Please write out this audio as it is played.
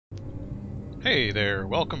Hey there,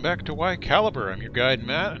 welcome back to Whycalibur. I'm your guide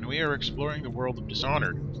Matt, and we are exploring the world of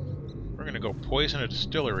Dishonored. We're gonna go poison a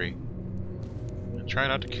distillery, and try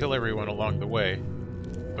not to kill everyone along the way,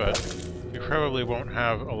 but we probably won't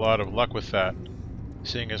have a lot of luck with that,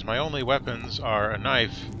 seeing as my only weapons are a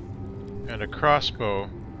knife and a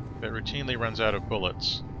crossbow that routinely runs out of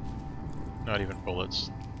bullets. Not even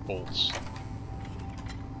bullets, bolts.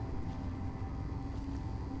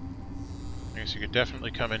 I guess you could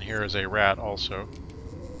definitely come in here as a rat also.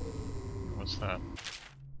 What's that?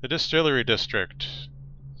 The Distillery District.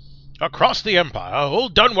 Across the Empire,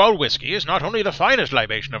 old Dunwall whiskey is not only the finest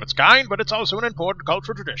libation of its kind, but it's also an important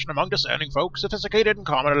cultural tradition among discerning folk, sophisticated and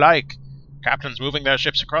common alike. Captains moving their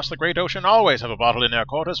ships across the great ocean always have a bottle in their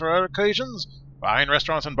quarters for other occasions. Fine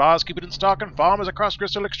restaurants and bars keep it in stock, and farmers across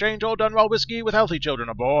Crystal exchange old Dunwall whiskey with healthy children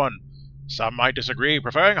are born. Some might disagree,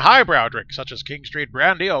 preferring highbrow drinks such as King Street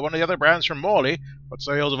Brandy or one of the other brands from Morley, but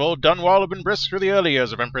sales of old Dunwall have been brisk through the early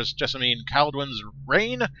years of Empress Jessamine Caldwin's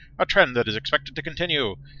reign, a trend that is expected to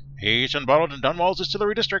continue. Aged and bottled in Dunwall's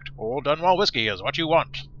Distillery District, old Dunwall whiskey is what you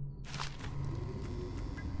want.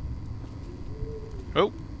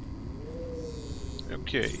 Oh.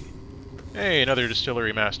 Okay. Hey, another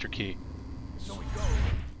distillery master key. So we go,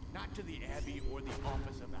 not to the Abbey or the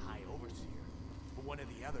office of the High Overseer, but one of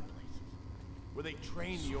the other places, where they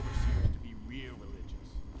train the Overseers to be real religious.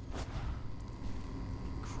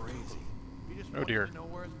 Crazy. He just Oh dear. wants to know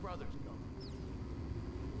where his brother's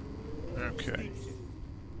going. Okay.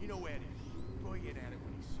 You know where it is. Go get at it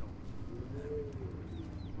when he's sober.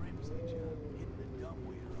 Ramsey job, hitting the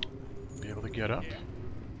dumbwaiter all night. Be able to get up. Yeah.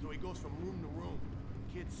 So he goes from room to room,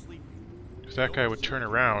 kids sleeping. If that guy would turn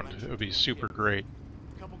around, it would be super great.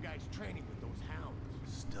 Couple guys training with those hounds.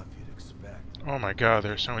 Stuff you'd expect. Oh my god,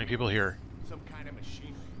 there's so many people here. Some kind of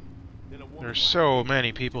machinery. Then a woman There's so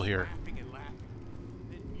many people here. laughing and laughing.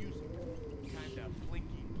 Then music. Kind of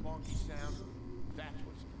plinky, plonky sound. That's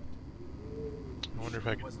what's I wonder if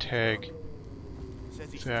I can tag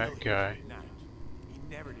says he's that still here guy. at night. He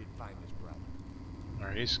never did find his brother.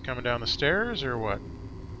 Alright, he's coming down the stairs, or what?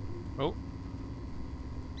 Oh.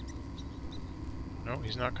 No,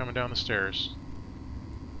 he's not coming down the stairs.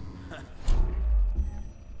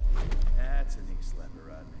 That's an ink slapper,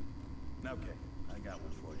 Rodney. Okay, I got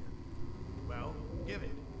one for you. Well, give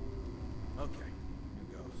it. Okay,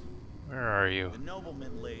 here goes. Where are you? The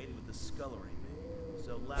nobleman laid with the scullery maid.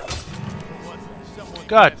 So loud. Was someone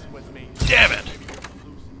God messing with me? damn it!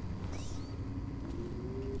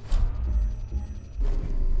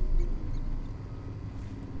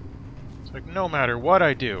 It's like no matter what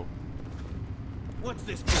I do. What's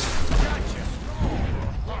this? Gotcha!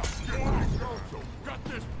 Got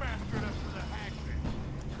this bastard up to the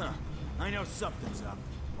hagfish. Huh. I know something's up.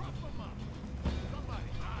 Prop him up. Somebody,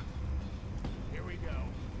 huh? Here we go.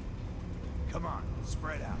 Come on,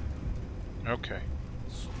 spread out. Okay.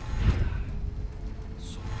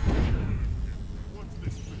 What's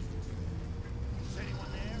this business? Is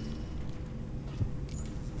anyone there?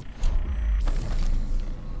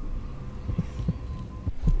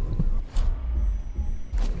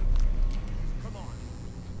 Come on,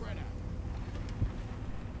 spread out.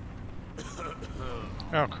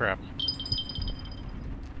 Oh crap.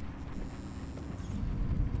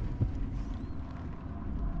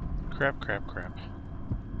 Crap.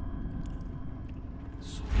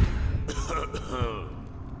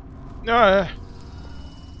 No.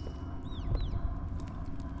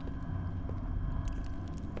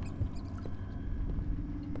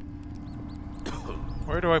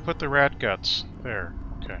 Where do I put the rat guts? There.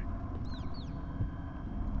 Okay.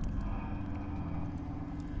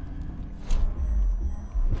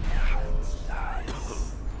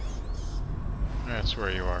 That's where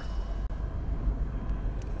you are.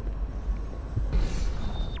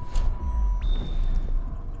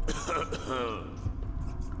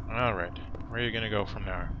 Alright. Where are you gonna go from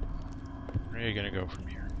now? Where are you gonna go from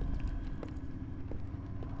here?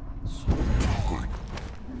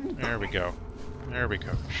 There we go. There we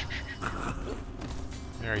go.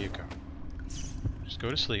 There you go. Just go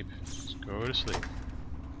to sleep. Just go to sleep.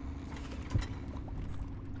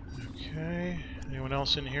 Okay. Anyone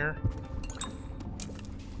else in here?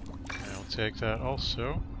 I'll take that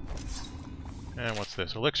also. And what's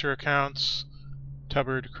this? Elixir accounts.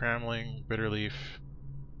 Tubbard, Cramling, Bitterleaf.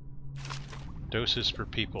 Doses for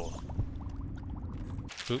people.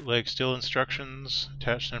 Bootleg still instructions.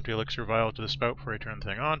 Attach an empty elixir vial to the spout before you turn the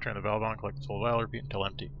thing on. Turn the valve on, collect the full vial, repeat until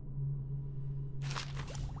empty.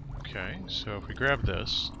 Okay, so if we grab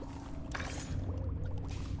this,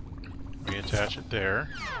 we attach it there.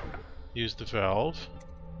 Use the valve.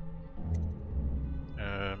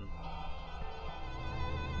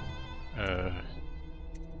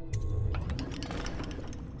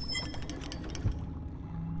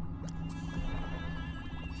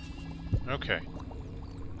 Okay.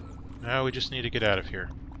 Now we just need to get out of here.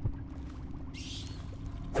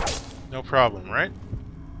 No problem, right?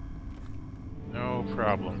 No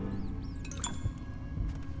problem.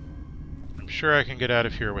 I'm sure I can get out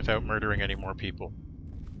of here without murdering any more people.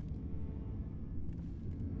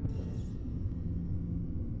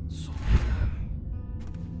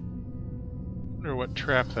 Wonder what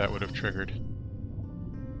trap that would have triggered.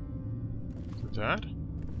 Is it that?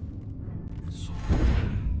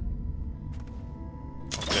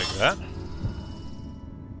 I'll take that.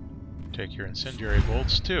 Take your incendiary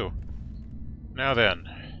bolts too. Now then.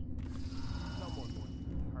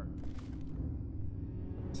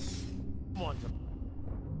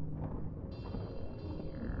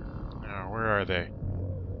 Now, where are they?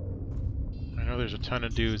 I know there's a ton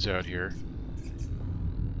of dudes out here.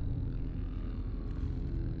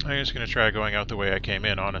 I'm just gonna try going out the way I came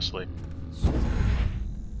in, honestly.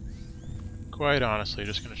 Quite honestly,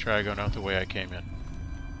 just gonna try going out the way I came in.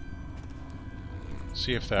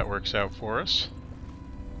 See if that works out for us.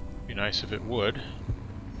 Be nice if it would.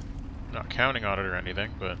 Not counting on it or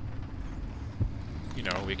anything, but you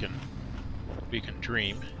know, we can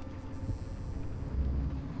dream.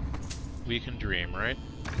 We can dream, right?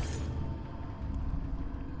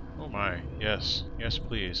 Oh my, yes. Yes,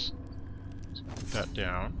 please. Let's put that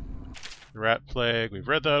down. The rat plague, we've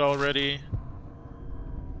read that already.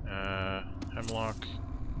 Hemlock.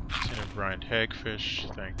 Tin of brined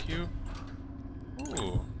hagfish, thank you.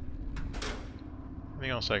 Ooh. Anything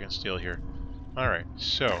else I can steal here? Alright,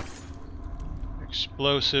 so.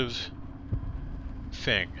 Explosive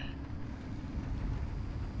thing.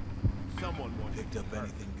 Someone Picked up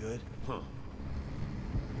anything good? Huh.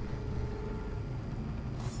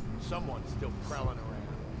 Someone's still prowling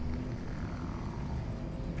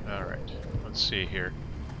around. Alright, let's see here.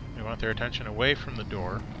 We want their attention away from the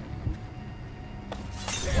door.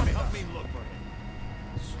 Help me look for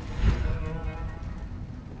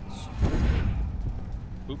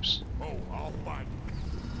him. Oops. Oh, I'll find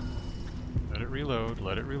him. Let it reload,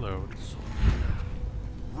 let it reload.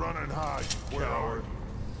 Run and hide, coward.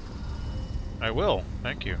 I will,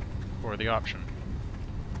 thank you, for the option,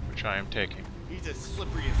 which I am taking. He's as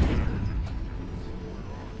slippery as me.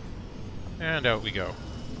 And out we go.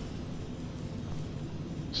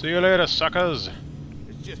 See you later, suckers!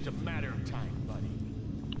 It's just a matter of time,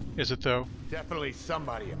 buddy. Is it though? Definitely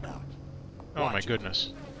somebody about. Oh my Watch it.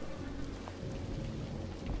 goodness.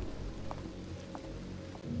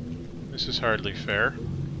 This is hardly fair.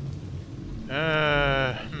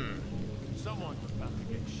 Someone's about to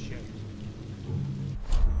get shaped.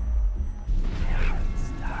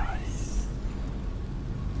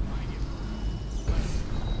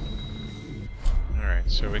 Alright,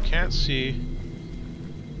 so we can't see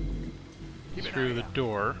Keep an through eye the out.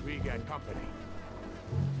 door. We got company.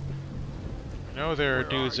 I know there are Where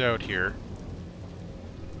dudes are you? out here.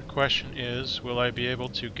 The question is, will I be able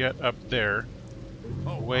to get up there,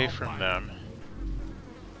 Oh, away I'll from find them,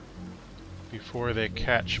 before they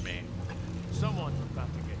catch me? him. Someone's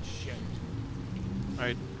about to get shaped.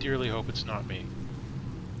 I dearly hope it's not me.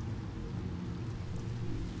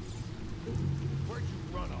 Where'd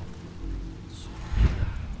you run off?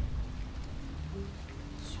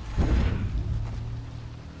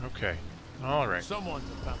 Okay, alright. Someone's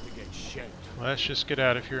about to get shaped. Let's just get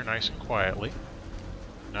out of here nice and quietly.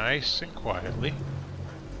 Nice and quietly.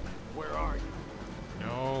 Where are you?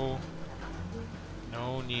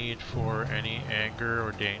 No need for any anger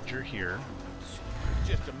or danger here. It's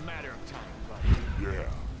just a matter of time, buddy. Yeah,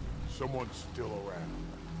 someone's still around.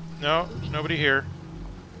 No, there's nobody here.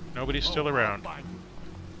 Nobody's still I'll around. find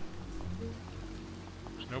you.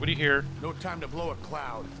 There's nobody here. No time to blow a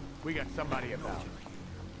cloud. We got somebody about.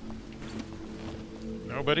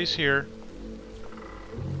 Nobody's here.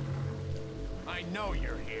 I know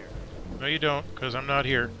you're here. No, you don't, because I'm not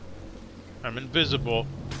here. I'm invisible.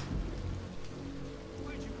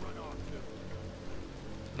 Where'd you run off to?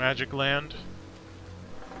 Magic land.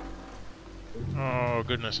 Oh,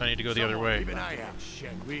 goodness, I need to go the other way. Keep an eye out. Shit,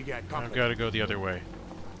 we got company. I've got to go the other way.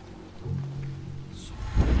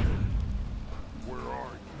 Where are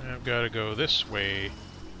you? I've got to go this way,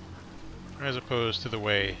 as opposed to the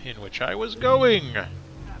way in which I was going.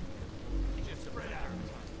 Just spread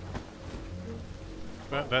out.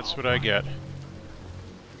 But that's what I get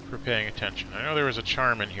for paying attention. I know there was a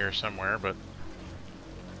charm in here somewhere, but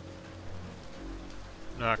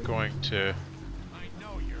not going to I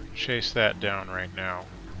know you're here. chase that down right now.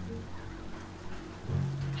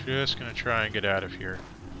 Just gonna try and get out of here.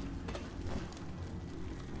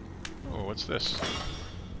 Oh, what's this?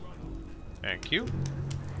 Thank you.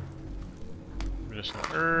 Medicinal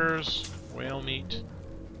herbs, whale meat.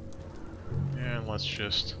 And let's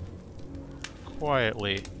just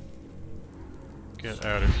quietly get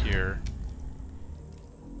out of here.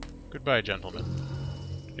 Goodbye, gentlemen.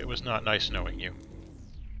 It was not nice knowing you.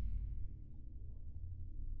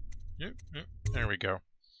 There we go.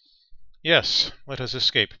 Yes, let us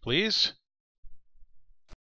escape, please.